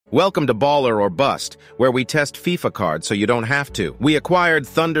Welcome to Baller or Bust, where we test FIFA cards so you don't have to. We acquired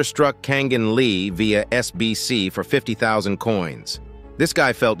Thunderstruck Kangin Lee via SBC for 50,000 coins. This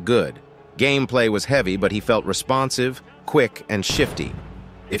guy felt good. Gameplay was heavy, but he felt responsive, quick, and shifty.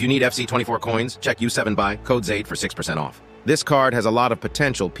 If you need FC24 coins, check U7 buy, code ZAID for 6% off. This card has a lot of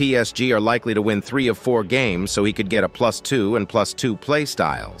potential. PSG are likely to win 3 of 4 games, so he could get a +2 and +2 play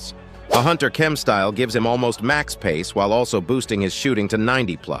styles. A Hunter Chem style gives him almost max pace while also boosting his shooting to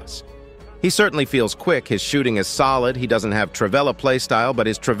 90+. He certainly feels quick, his shooting is solid, he doesn't have Trivela playstyle, but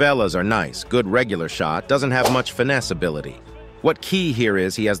his Trivelas are nice, good regular shot, doesn't have much finesse ability. What key here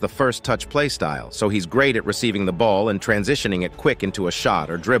is he has the first touch playstyle, so he's great at receiving the ball and transitioning it quick into a shot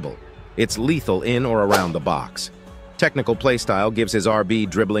or dribble. It's lethal in or around the box. Technical playstyle gives his RB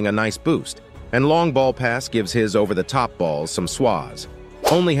dribbling a nice boost, and long ball pass gives his over-the-top balls some swaz.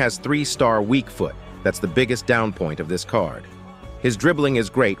 Only has 3-star weak foot, that's the biggest down point of this card. His dribbling is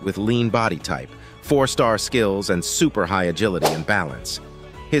great with lean body type, 4-star skills, and super high agility and balance.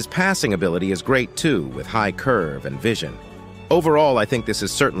 His passing ability is great too, with high curve and vision. Overall, I think this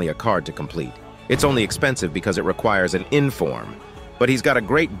is certainly a card to complete. It's only expensive because it requires an inform, but he's got a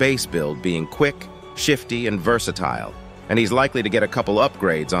great base build being quick, shifty, and versatile, and he's likely to get a couple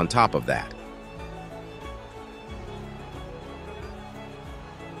upgrades on top of that.